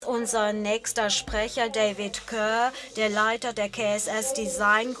unser nächster Sprecher, David Keirle, der Leiter der KSS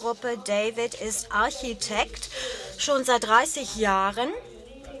Design Gruppe. David ist Architekt schon seit 30 Jahren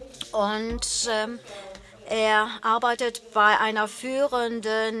und er arbeitet bei einer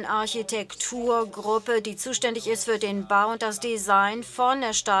führenden Architekturgruppe, die zuständig ist für den Bau und das Design von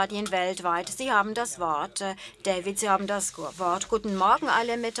Stadien weltweit. Sie haben das Wort. David, Sie haben das Wort. Guten Morgen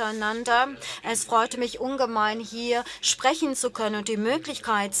alle miteinander. Es freut mich ungemein, hier sprechen zu können und die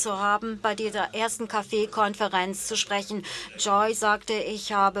Möglichkeit zu haben, bei dieser ersten Kaffeekonferenz zu sprechen. Joy sagte,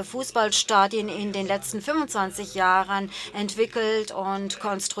 ich habe Fußballstadien in den letzten 25 Jahren entwickelt und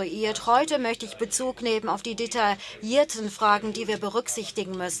konstruiert. Heute möchte ich Bezug nehmen auf die detaillierten Fragen, die wir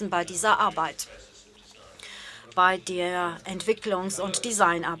berücksichtigen müssen bei dieser Arbeit, bei der Entwicklungs- und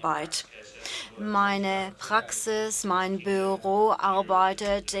Designarbeit. Meine Praxis, mein Büro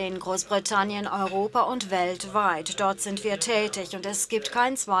arbeitet in Großbritannien, Europa und weltweit. Dort sind wir tätig und es gibt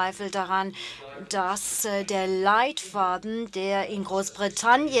keinen Zweifel daran, dass der Leitfaden, der in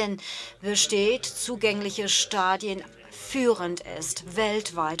Großbritannien besteht, zugängliche Stadien führend ist,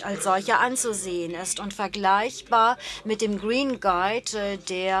 weltweit als solcher anzusehen ist und vergleichbar mit dem Green Guide,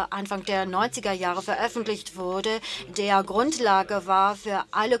 der Anfang der 90er Jahre veröffentlicht wurde, der Grundlage war für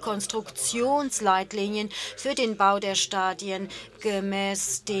alle Konstruktionsleitlinien für den Bau der Stadien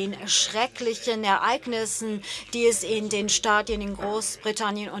gemäß den schrecklichen Ereignissen, die es in den Stadien in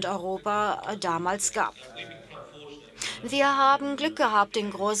Großbritannien und Europa damals gab. Wir haben Glück gehabt in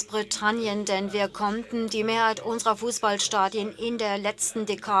Großbritannien, denn wir konnten die Mehrheit unserer Fußballstadien in der letzten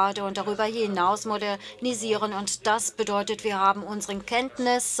Dekade und darüber hinaus modernisieren. Und das bedeutet, wir haben unseren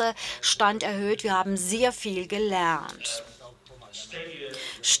Kenntnisstand erhöht. Wir haben sehr viel gelernt.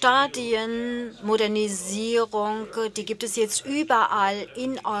 Stadienmodernisierung, die gibt es jetzt überall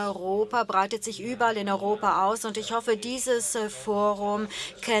in Europa, breitet sich überall in Europa aus. Und ich hoffe, dieses Forum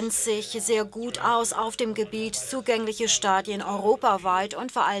kennt sich sehr gut aus auf dem Gebiet zugängliche Stadien europaweit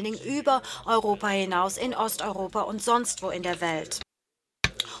und vor allen Dingen über Europa hinaus in Osteuropa und sonst wo in der Welt.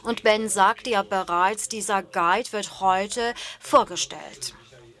 Und Ben sagte ja bereits, dieser Guide wird heute vorgestellt.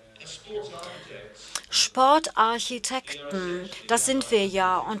 Sportarchitekten, das sind wir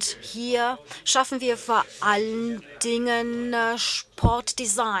ja. Und hier schaffen wir vor allen Dingen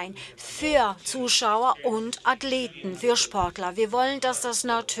Sportdesign für Zuschauer und Athleten, für Sportler. Wir wollen, dass das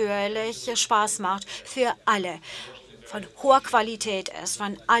natürlich Spaß macht für alle, von hoher Qualität ist,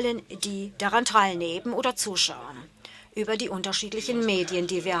 von allen, die daran teilnehmen oder zuschauen. Über die unterschiedlichen Medien,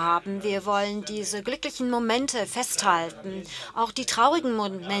 die wir haben. Wir wollen diese glücklichen Momente festhalten, auch die traurigen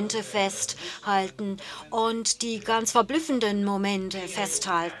Momente festhalten und die ganz verblüffenden Momente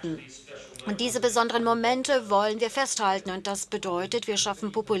festhalten. Und diese besonderen Momente wollen wir festhalten. Und das bedeutet, wir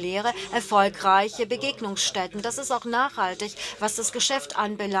schaffen populäre, erfolgreiche Begegnungsstätten. Das ist auch nachhaltig, was das Geschäft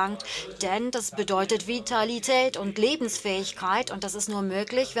anbelangt. Denn das bedeutet Vitalität und Lebensfähigkeit. Und das ist nur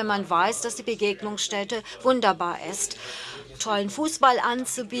möglich, wenn man weiß, dass die Begegnungsstätte wunderbar ist. Tollen Fußball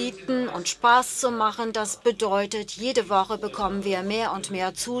anzubieten und Spaß zu machen, das bedeutet, jede Woche bekommen wir mehr und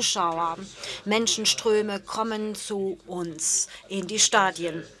mehr Zuschauer. Menschenströme kommen zu uns in die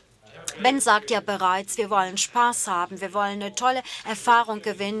Stadien. Ben sagt ja bereits, wir wollen Spaß haben, wir wollen eine tolle Erfahrung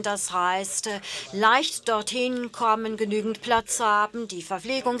gewinnen. Das heißt, leicht dorthin kommen, genügend Platz haben, die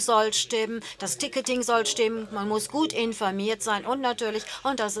Verpflegung soll stimmen, das Ticketing soll stimmen, man muss gut informiert sein und natürlich,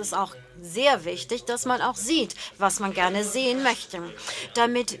 und das ist auch sehr wichtig, dass man auch sieht, was man gerne sehen möchte.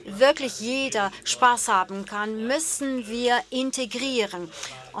 Damit wirklich jeder Spaß haben kann, müssen wir integrieren.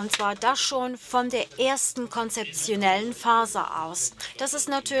 Und zwar das schon von der ersten konzeptionellen Phase aus. Das ist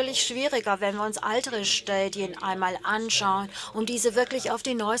natürlich schwieriger, wenn wir uns ältere Stadien einmal anschauen, um diese wirklich auf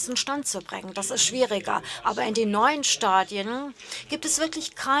den neuesten Stand zu bringen. Das ist schwieriger. Aber in den neuen Stadien gibt es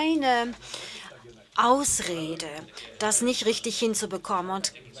wirklich keine Ausrede, das nicht richtig hinzubekommen.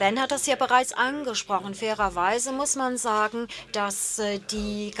 Und Ben hat das ja bereits angesprochen. Fairerweise muss man sagen, dass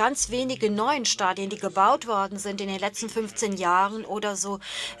die ganz wenigen neuen Stadien, die gebaut worden sind in den letzten 15 Jahren oder so,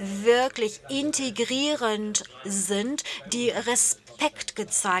 wirklich integrierend sind, die Respekt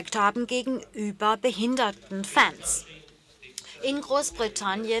gezeigt haben gegenüber behinderten Fans. In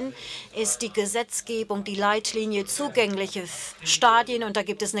Großbritannien ist die Gesetzgebung, die Leitlinie zugängliche Stadien und da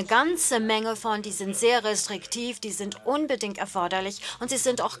gibt es eine ganze Menge von, die sind sehr restriktiv, die sind unbedingt erforderlich und sie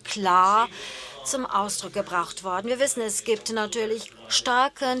sind auch klar zum Ausdruck gebracht worden. Wir wissen, es gibt natürlich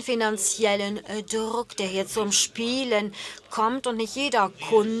starken finanziellen Druck, der hier zum Spielen kommt und nicht jeder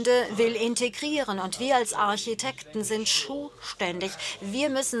Kunde will integrieren. Und wir als Architekten sind zuständig. Wir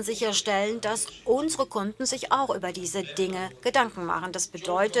müssen sicherstellen, dass unsere Kunden sich auch über diese Dinge Gedanken machen. Das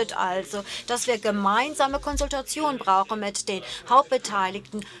bedeutet also, dass wir gemeinsame Konsultationen brauchen mit den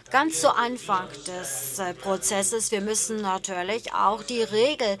Hauptbeteiligten ganz zu Anfang des Prozesses. Wir müssen natürlich auch die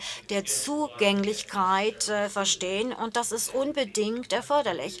Regel der Zugänglichkeit verstehen und das ist unbedingt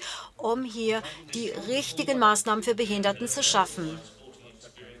erforderlich, um hier die richtigen Maßnahmen für Behinderten zu schaffen.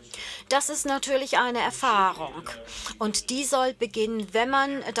 Das ist natürlich eine Erfahrung und die soll beginnen, wenn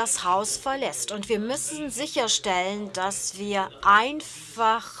man das Haus verlässt. Und wir müssen sicherstellen, dass wir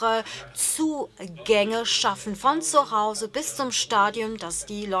einfache Zugänge schaffen, von zu Hause bis zum Stadion, dass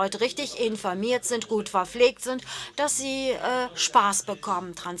die Leute richtig informiert sind, gut verpflegt sind, dass sie Spaß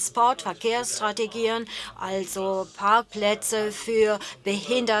bekommen. Transport, Verkehrsstrategien, also Parkplätze für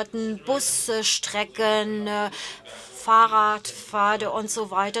Behinderten, Busse, Strecken, Fahrradpfade und so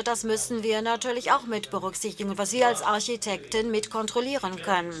weiter, das müssen wir natürlich auch mit berücksichtigen, was wir als Architekten mit kontrollieren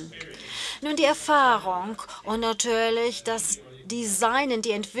können. Nun die Erfahrung und natürlich das Designen, die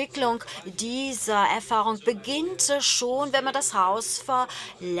Entwicklung dieser Erfahrung beginnt schon, wenn man das Haus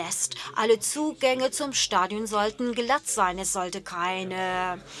verlässt. Alle Zugänge zum Stadion sollten glatt sein. Es sollte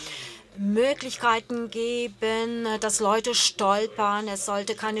keine Möglichkeiten geben, dass Leute stolpern, es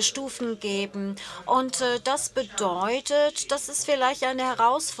sollte keine Stufen geben. Und das bedeutet, das ist vielleicht eine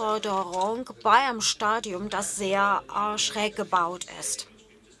Herausforderung bei einem Stadion, das sehr schräg gebaut ist.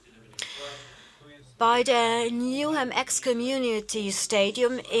 Bei der Newham X-Community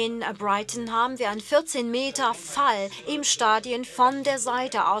Stadium in Brighton haben wir einen 14 Meter Fall im Stadion von der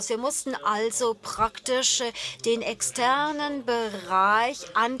Seite aus. Wir mussten also praktisch den externen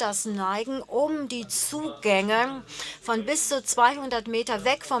Bereich anders neigen, um die Zugänge von bis zu 200 Meter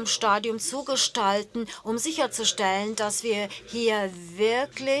weg vom Stadion zu gestalten, um sicherzustellen, dass wir hier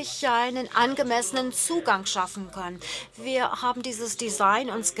wirklich einen angemessenen Zugang schaffen können. Wir haben dieses Design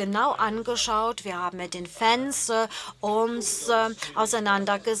uns genau angeschaut. Wir haben mit den Fans uns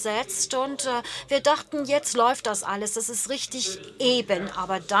auseinandergesetzt und wir dachten, jetzt läuft das alles, das ist richtig eben.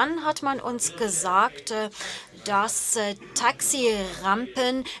 Aber dann hat man uns gesagt, dass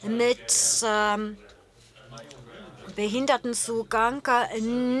Taxirampen mit Behindertenzugang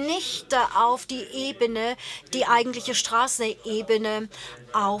nicht auf die Ebene, die eigentliche Straßenebene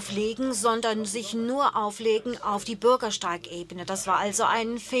auflegen, sondern sich nur auflegen auf die Bürgersteigebene. Das war also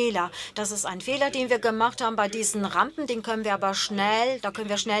ein Fehler. Das ist ein Fehler, den wir gemacht haben bei diesen Rampen. Den können wir aber da können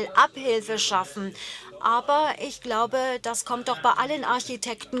wir schnell Abhilfe schaffen. Aber ich glaube, das kommt doch bei allen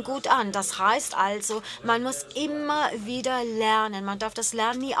Architekten gut an. Das heißt also, man muss immer wieder lernen. Man darf das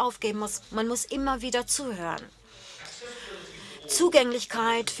Lernen nie aufgeben. Man muss immer wieder zuhören.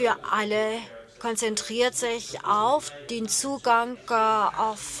 Zugänglichkeit für alle konzentriert sich auf den Zugang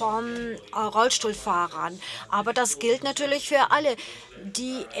von Rollstuhlfahrern. Aber das gilt natürlich für alle,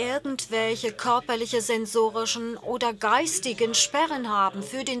 die irgendwelche körperliche, sensorischen oder geistigen Sperren haben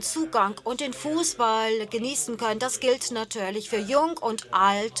für den Zugang und den Fußball genießen können. Das gilt natürlich für jung und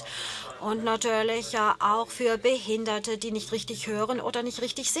alt und natürlich auch für Behinderte, die nicht richtig hören oder nicht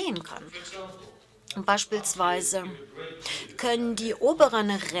richtig sehen können. Beispielsweise können die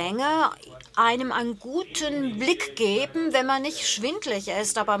oberen Ränge einem einen guten Blick geben, wenn man nicht schwindlig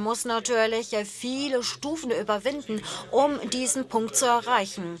ist, aber man muss natürlich viele Stufen überwinden, um diesen Punkt zu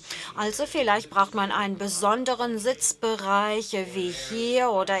erreichen. Also vielleicht braucht man einen besonderen Sitzbereich wie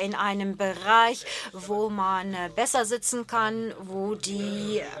hier oder in einem Bereich, wo man besser sitzen kann, wo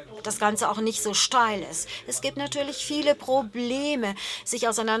das Ganze auch nicht so steil ist. Es gibt natürlich viele Probleme, sich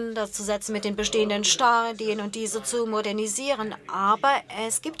auseinanderzusetzen mit den bestehenden Stadien und diese zu modernisieren, aber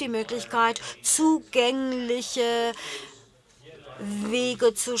es gibt die Möglichkeit, zugängliche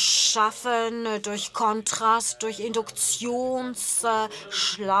Wege zu schaffen durch Kontrast, durch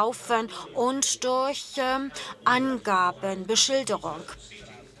Induktionsschlaufen und durch Angaben, Beschilderung.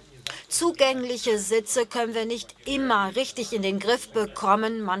 Zugängliche Sitze können wir nicht immer richtig in den Griff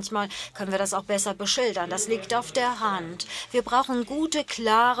bekommen. Manchmal können wir das auch besser beschildern. Das liegt auf der Hand. Wir brauchen gute,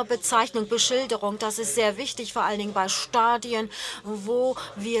 klare Bezeichnung, Beschilderung. Das ist sehr wichtig, vor allen Dingen bei Stadien, wo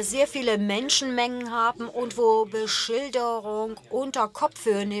wir sehr viele Menschenmengen haben und wo Beschilderung unter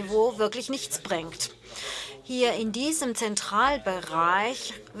Kopfhöhenniveau wirklich nichts bringt. Hier in diesem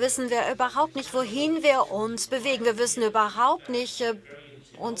Zentralbereich wissen wir überhaupt nicht, wohin wir uns bewegen. Wir wissen überhaupt nicht,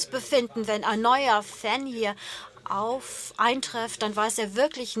 uns befinden, wenn ein neuer Fan hier eintrifft, dann weiß er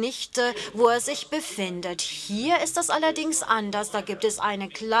wirklich nicht, wo er sich befindet. Hier ist das allerdings anders. Da gibt es eine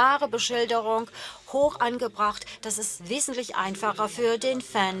klare Beschilderung, hoch angebracht. Das ist wesentlich einfacher für den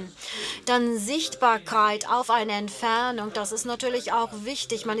Fan. Dann Sichtbarkeit auf eine Entfernung, das ist natürlich auch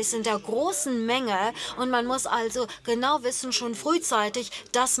wichtig. Man ist in der großen Menge und man muss also genau wissen, schon frühzeitig,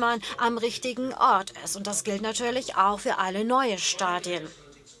 dass man am richtigen Ort ist. Und das gilt natürlich auch für alle neue Stadien.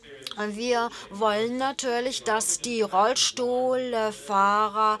 Wir wollen natürlich, dass die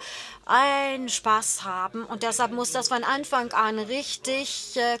Rollstuhlfahrer einen Spaß haben und deshalb muss das von Anfang an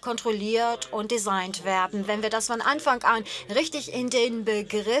richtig kontrolliert und designt werden. Wenn wir das von Anfang an richtig in den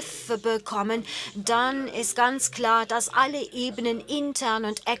Begriff bekommen, dann ist ganz klar, dass alle Ebenen, intern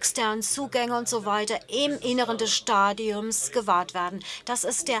und extern, Zugänge und so weiter im Inneren des Stadiums gewahrt werden. Das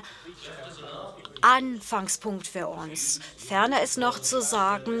ist der Anfangspunkt für uns. Ferner ist noch zu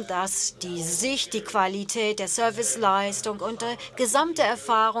sagen, dass die Sicht, die Qualität der Serviceleistung und die gesamte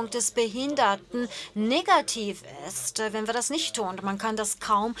Erfahrung des Behinderten negativ ist, wenn wir das nicht tun. Man kann das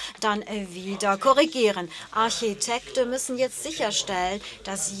kaum dann wieder korrigieren. Architekten müssen jetzt sicherstellen,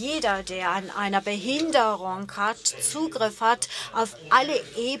 dass jeder, der an einer Behinderung hat, Zugriff hat, auf alle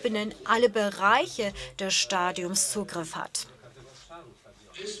Ebenen, alle Bereiche des Stadiums Zugriff hat.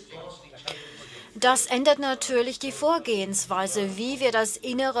 Das ändert natürlich die Vorgehensweise, wie wir das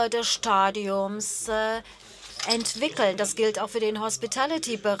Innere des Stadiums entwickeln. Das gilt auch für den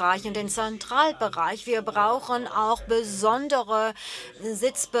Hospitality-Bereich und den Zentralbereich. Wir brauchen auch besondere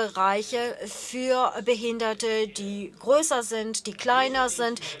Sitzbereiche für Behinderte, die größer sind, die kleiner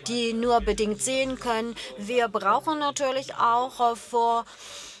sind, die nur bedingt sehen können. Wir brauchen natürlich auch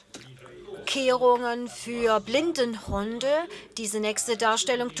Vorkehrungen für Blindenhunde. Diese nächste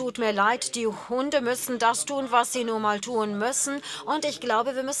Darstellung tut mir leid. Die Hunde müssen das tun, was sie nun mal tun müssen. Und ich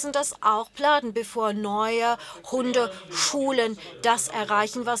glaube, wir müssen das auch planen, bevor neue Hundeschulen das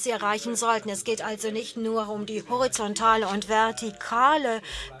erreichen, was sie erreichen sollten. Es geht also nicht nur um die horizontale und vertikale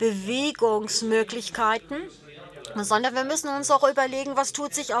Bewegungsmöglichkeiten, sondern wir müssen uns auch überlegen, was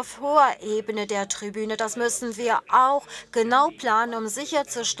tut sich auf hoher Ebene der Tribüne. Das müssen wir auch genau planen, um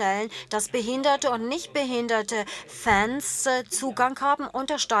sicherzustellen, dass behinderte und nicht behinderte Fans Zugang haben und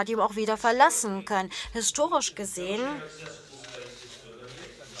das Stadion auch wieder verlassen können. Historisch gesehen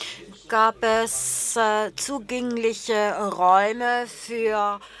gab es zugängliche Räume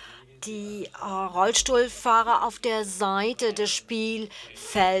für die Rollstuhlfahrer auf der Seite des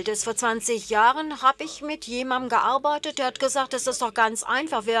Spielfeldes. Vor 20 Jahren habe ich mit jemandem gearbeitet, der hat gesagt, das ist doch ganz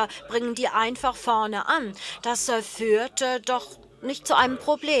einfach, wir bringen die einfach vorne an. Das führte doch nicht zu einem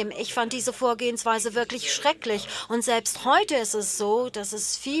Problem. Ich fand diese Vorgehensweise wirklich schrecklich. Und selbst heute ist es so, dass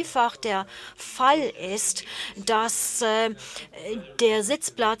es vielfach der Fall ist, dass der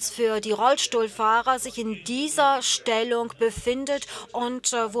Sitzplatz für die Rollstuhlfahrer sich in dieser Stellung befindet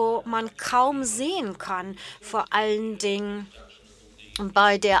und wo man kaum sehen kann. Vor allen Dingen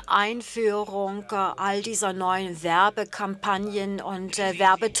bei der Einführung all dieser neuen Werbekampagnen und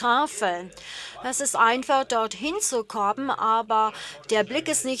Werbetafeln. Es ist einfach, dorthin zu kommen, aber der Blick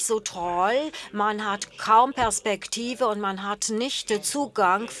ist nicht so toll. Man hat kaum Perspektive und man hat nicht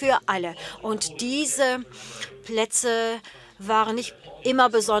Zugang für alle. Und diese Plätze waren nicht immer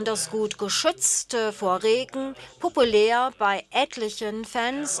besonders gut geschützt vor Regen, populär bei etlichen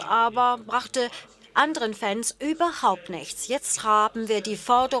Fans, aber brachte anderen Fans überhaupt nichts. Jetzt haben wir die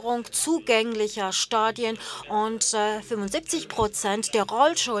Forderung zugänglicher Stadien und 75% der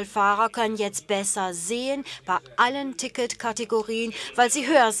Rollstuhlfahrer können jetzt besser sehen bei allen Ticketkategorien, weil sie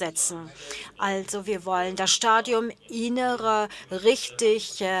höher sitzen. Also wir wollen das Stadioninnere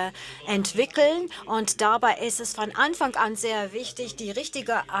richtig entwickeln und dabei ist es von Anfang an sehr wichtig, die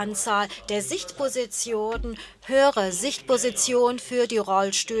richtige Anzahl der Sichtpositionen, höhere Sichtposition für die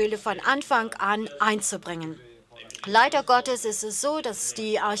Rollstühle von Anfang an einzubringen. Leider Gottes ist es so, dass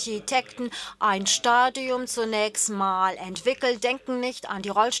die Architekten ein Stadium zunächst mal entwickeln, denken nicht an die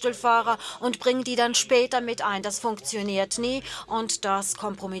Rollstuhlfahrer und bringen die dann später mit ein. Das funktioniert nie und das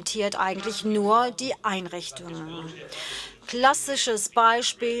kompromittiert eigentlich nur die Einrichtungen. Klassisches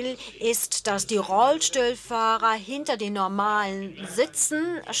Beispiel ist, dass die Rollstuhlfahrer hinter den normalen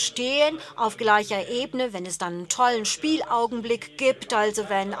Sitzen stehen, auf gleicher Ebene, wenn es dann einen tollen Spielaugenblick gibt, also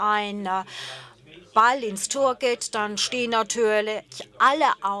wenn ein Ball ins Tor geht, dann stehen natürlich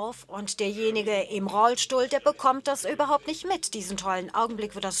alle auf und derjenige im Rollstuhl, der bekommt das überhaupt nicht mit, diesen tollen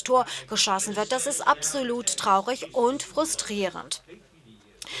Augenblick, wo das Tor geschossen wird. Das ist absolut traurig und frustrierend.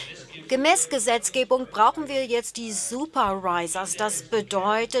 Gemäß Gesetzgebung brauchen wir jetzt die Supervisors. Das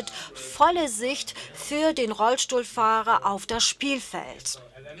bedeutet volle Sicht für den Rollstuhlfahrer auf das Spielfeld.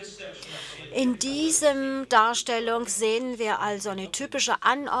 In diesem Darstellung sehen wir also eine typische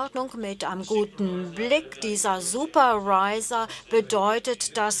Anordnung mit einem guten Blick. Dieser Supervisor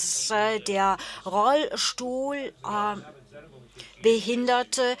bedeutet, dass der Rollstuhl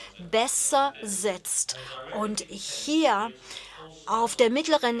Behinderte besser sitzt. Und hier auf der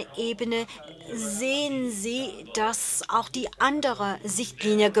mittleren Ebene sehen Sie, dass auch die andere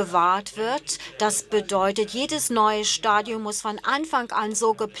Sichtlinie gewahrt wird. Das bedeutet, jedes neue Stadion muss von Anfang an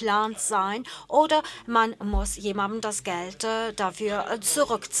so geplant sein oder man muss jemandem das Geld dafür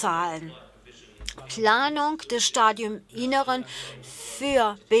zurückzahlen. Planung des Stadioninneren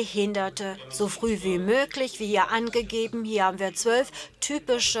für Behinderte so früh wie möglich, wie hier angegeben. Hier haben wir 12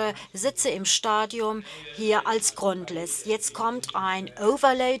 typische Sitze im Stadion hier als Grundlist. Jetzt kommt ein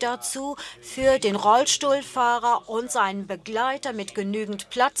Overlay dazu für den Rollstuhlfahrer und seinen Begleiter mit genügend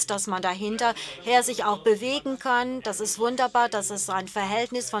Platz, dass man dahinterher sich auch bewegen kann. Das ist wunderbar. Das ist ein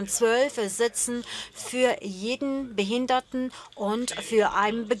Verhältnis von 12 Sitzen für jeden Behinderten und für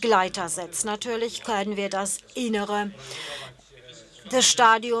einen Begleitersitz. Natürlich können wir das Innere des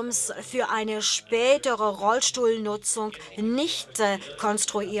Stadiums für eine spätere Rollstuhlnutzung nicht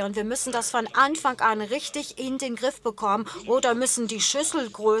konstruieren. Wir müssen das von Anfang an richtig in den Griff bekommen oder müssen die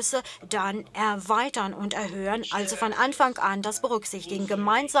Schüsselgröße dann erweitern und erhöhen. Also von Anfang an das berücksichtigen.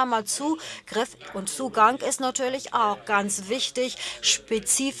 Gemeinsamer Zugriff und Zugang ist natürlich auch ganz wichtig.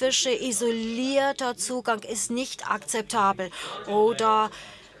 Spezifische, isolierter Zugang ist nicht akzeptabel oder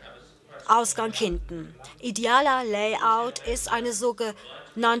Ausgang hinten. Idealer Layout ist eine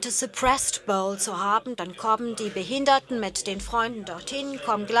sogenannte Suppressed Bowl zu haben. Dann kommen die Behinderten mit den Freunden dorthin,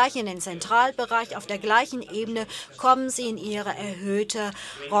 kommen gleich in den Zentralbereich. Auf der gleichen Ebene kommen sie in ihre erhöhte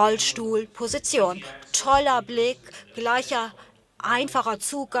Rollstuhlposition. Toller Blick, gleicher, einfacher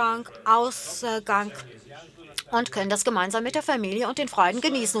Zugang, Ausgang und können das gemeinsam mit der Familie und den Freunden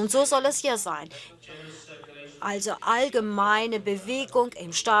genießen. Und so soll es hier sein. Also allgemeine Bewegung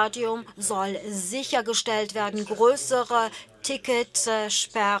im Stadion soll sichergestellt werden, größere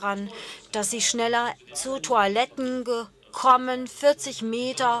Ticketsperren, dass sie schneller zu Toiletten kommen, 40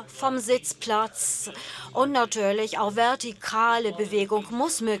 Meter vom Sitzplatz und natürlich auch vertikale Bewegung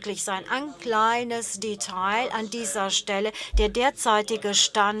muss möglich sein. Ein kleines Detail an dieser Stelle, der derzeitige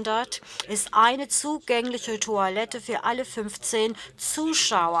Standard ist eine zugängliche Toilette für alle 15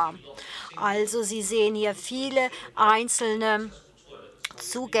 Zuschauer. Also Sie sehen hier viele einzelne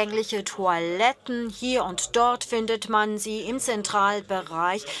zugängliche Toiletten. Hier und dort findet man sie im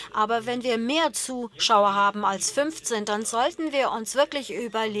Zentralbereich. Aber wenn wir mehr Zuschauer haben als 15, dann sollten wir uns wirklich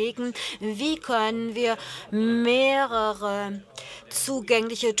überlegen, wie können wir mehrere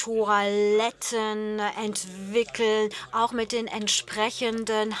zugängliche Toiletten entwickeln, auch mit den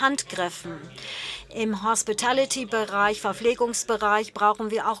entsprechenden Handgriffen. Im Hospitality-Bereich, Verpflegungsbereich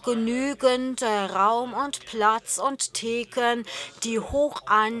brauchen wir auch genügend Raum und Platz und Theken, die hoch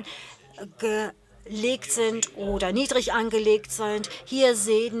angelegt sind oder niedrig angelegt sind. Hier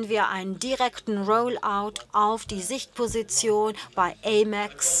sehen wir einen direkten Rollout auf die Sichtposition bei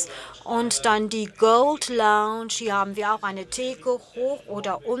Amex und dann die Gold Lounge. Hier haben wir auch eine Theke hoch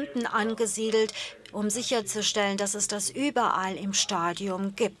oder unten angesiedelt, um sicherzustellen, dass es das überall im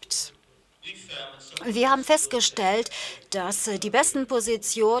Stadion gibt. Wir haben festgestellt, dass die besten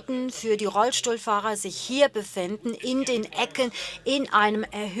Positionen für die Rollstuhlfahrer sich hier befinden, in den Ecken, in einem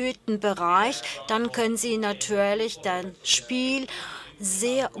erhöhten Bereich. Dann können Sie natürlich das Spiel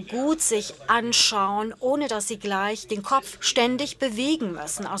sehr gut sich anschauen, ohne dass Sie gleich den Kopf ständig bewegen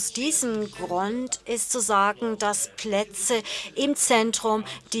müssen. Aus diesem Grund ist zu sagen, dass Plätze im Zentrum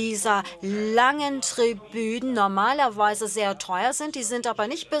dieser langen Tribünen normalerweise sehr teuer sind. Die sind aber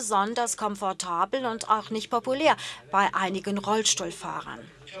nicht besonders komfortabel und auch nicht populär bei einigen Rollstuhlfahrern.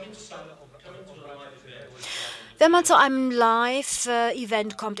 Wenn man zu einem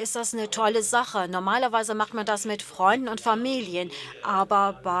Live-Event kommt, ist das eine tolle Sache. Normalerweise macht man das mit Freunden und Familien,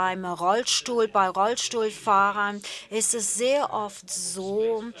 aber bei Rollstuhlfahrern ist es sehr oft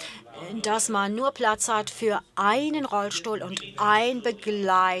so, dass man nur Platz hat für einen Rollstuhl und eine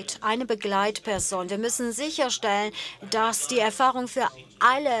Begleitperson. Wir müssen sicherstellen, dass die Erfahrung für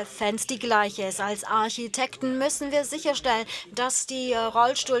alle Fans die gleiche ist. Als Architekten müssen wir sicherstellen, dass die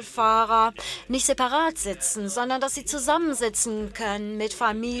Rollstuhlfahrer nicht separat sitzen, sondern dass sie zusammensitzen können mit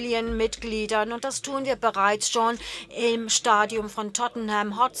Familienmitgliedern. Und das tun wir bereits schon im Stadion von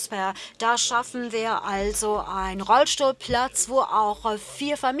Tottenham Hotspur. Da schaffen wir also einen Rollstuhlplatz, wo auch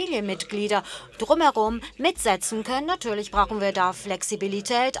 4 Familienmitglieder drumherum mitsetzen können. Natürlich brauchen wir da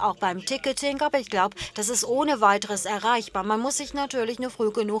Flexibilität, auch beim Ticketing, aber ich glaube, das ist ohne weiteres erreichbar. Man muss sich natürlich nur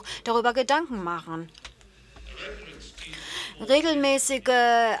früh genug darüber Gedanken machen.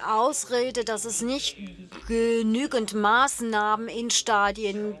 regelmäßige Ausrede, dass es nicht genügend Maßnahmen in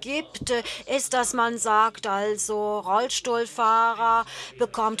Stadien gibt, ist, dass man sagt, also Rollstuhlfahrer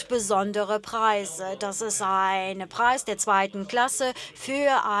bekommt besondere Preise. Das ist ein Preis der zweiten Klasse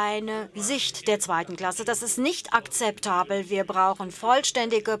für eine Sicht der zweiten Klasse. Das ist nicht akzeptabel. Wir brauchen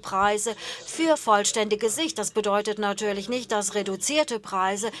vollständige Preise für vollständige Sicht. Das bedeutet natürlich nicht, dass reduzierte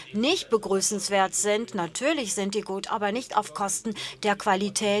Preise nicht begrüßenswert sind. Natürlich sind die gut, aber nicht auf Kosten der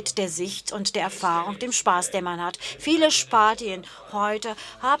Qualität, der Sicht und der Erfahrung, dem Spaß, den man hat. Viele Stadien heute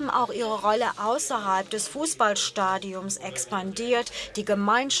haben auch ihre Rolle außerhalb des Fußballstadiums expandiert. Die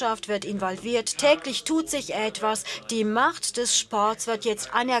Gemeinschaft wird involviert. Täglich tut sich etwas. Die Macht des Sports wird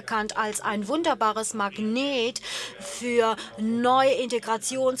jetzt anerkannt als ein wunderbares Magnet für neue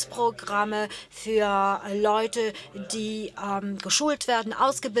Integrationsprogramme, für Leute, die geschult werden,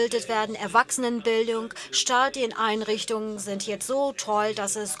 ausgebildet werden, Erwachsenenbildung. Stadieneinrichtungen sind jetzt so toll,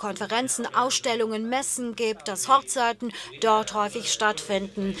 dass es Konferenzen, Ausstellungen, Messen gibt, dass Hochzeiten dort häufig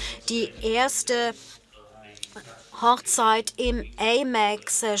stattfinden. Die erste Hochzeit im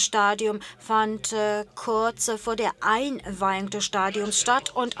Amex-Stadion fand kurz vor der Einweihung des Stadions statt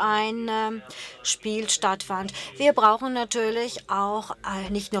und ein Spiel stattfand. Wir brauchen natürlich auch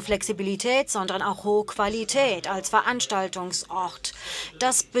nicht nur Flexibilität, sondern auch hohe Qualität als Veranstaltungsort.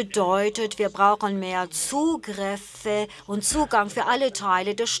 Das bedeutet, wir brauchen mehr Zugriffe und Zugang für alle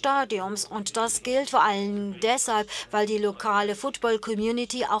Teile des Stadions. Und das gilt vor allem deshalb, weil die lokale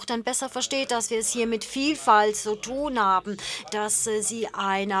Football-Community auch dann besser versteht, dass wir es hier mit Vielfalt zu tun haben, dass sie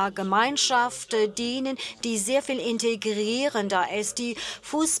einer Gemeinschaft dienen, die sehr viel integrierender ist. Die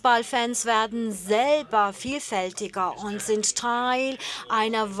Fußballfans werden selber vielfältiger und sind Teil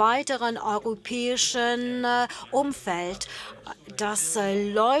einer weiteren europäischen Umfeld, dass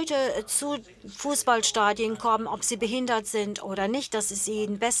Leute zu Fußballstadien kommen, ob sie behindert sind oder nicht, dass es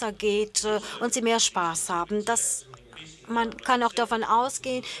ihnen besser geht und sie mehr Spaß haben. Man kann auch davon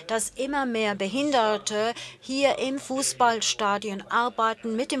ausgehen, dass immer mehr Behinderte hier im Fußballstadion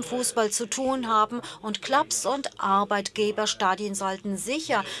arbeiten, mit dem Fußball zu tun haben. Und Clubs und Arbeitgeberstadien sollten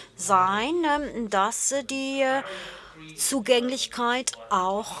sicher sein, dass die Zugänglichkeit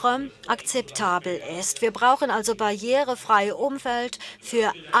auch akzeptabel ist. Wir brauchen also barrierefreie Umfeld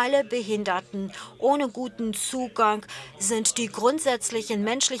für alle Behinderten. Ohne guten Zugang sind die grundsätzlichen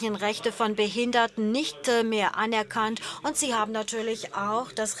menschlichen Rechte von Behinderten nicht mehr anerkannt und sie haben natürlich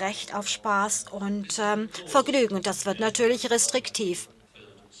auch das Recht auf Spaß und Vergnügen. Das wird natürlich restriktiv.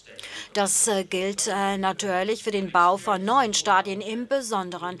 Das gilt natürlich für den Bau von neuen Stadien im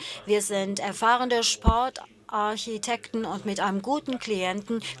Besonderen. Wir sind erfahrene Sportarchitekten und mit einem guten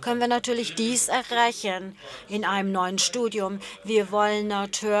Klienten können wir natürlich dies erreichen in einem neuen Studium. Wir wollen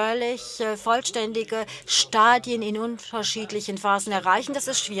natürlich vollständige Stadien in unterschiedlichen Phasen erreichen. Das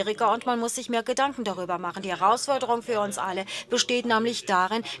ist schwieriger und man muss sich mehr Gedanken darüber machen. Die Herausforderung für uns alle besteht nämlich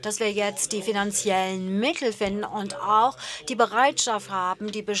darin, dass wir jetzt die finanziellen Mittel finden und auch die Bereitschaft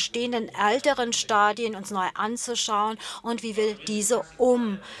haben, die bestehenden älteren Stadien uns neu anzuschauen und wie wir diese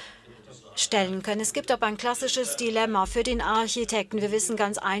umstellen können. Es gibt aber ein klassisches Dilemma für den Architekten. Wir wissen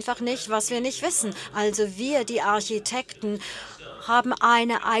ganz einfach nicht, was wir nicht wissen. Also wir, die Architekten, haben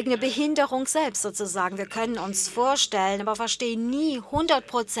eine eigene Behinderung selbst sozusagen. Wir können uns vorstellen, aber verstehen nie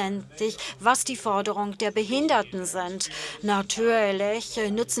hundertprozentig, was die Forderungen der Behinderten sind. Natürlich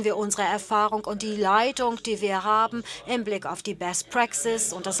nutzen wir unsere Erfahrung und die Leitung, die wir haben, im Blick auf die Best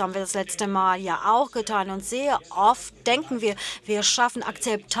Praxis. Und das haben wir das letzte Mal ja auch getan. Und sehr oft denken wir, wir schaffen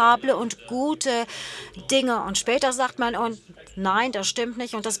akzeptable und gute Dinge. Und später sagt man, und nein, das stimmt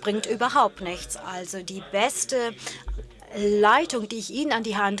nicht und das bringt überhaupt nichts. Also die beste Leitung, die ich Ihnen an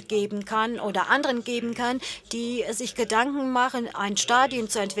die Hand geben kann oder anderen geben kann, die sich Gedanken machen, ein Stadion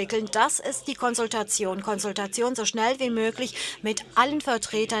zu entwickeln, das ist die Konsultation. Konsultation so schnell wie möglich mit allen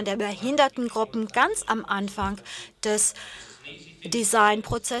Vertretern der Behindertengruppen ganz am Anfang des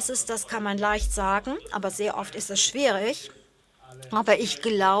Designprozesses. Das kann man leicht sagen, aber sehr oft ist es schwierig. Aber ich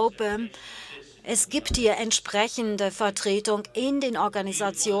glaube, es gibt hier entsprechende Vertretung in den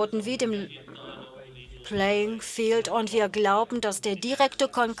Organisationen wie dem Playing Field und wir glauben, dass der direkte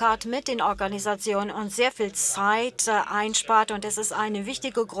Kontakt mit den Organisationen uns sehr viel Zeit einspart und es ist eine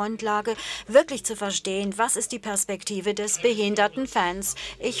wichtige Grundlage, wirklich zu verstehen, was ist die Perspektive des behinderten Fans.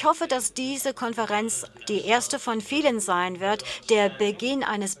 Ich hoffe, dass diese Konferenz die erste von vielen sein wird, der Beginn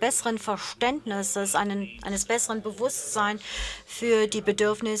eines besseren Verständnisses, eines besseren Bewusstseins für die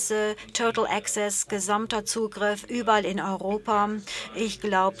Bedürfnisse, Total Access, gesamter Zugriff überall in Europa. Ich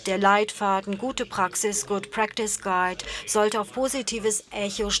glaube, der Leitfaden, gute Praxis Business Good Practice Guide sollte auf positives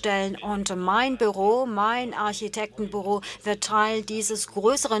Echo stellen und mein Büro, mein Architektenbüro wird Teil dieses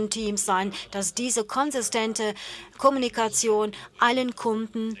größeren Teams sein, das diese konsistente Kommunikation allen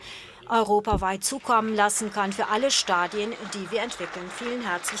Kunden europaweit zukommen lassen kann für alle Stadien, die wir entwickeln. Vielen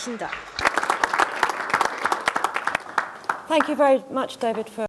herzlichen Dank. Thank you very much, David, for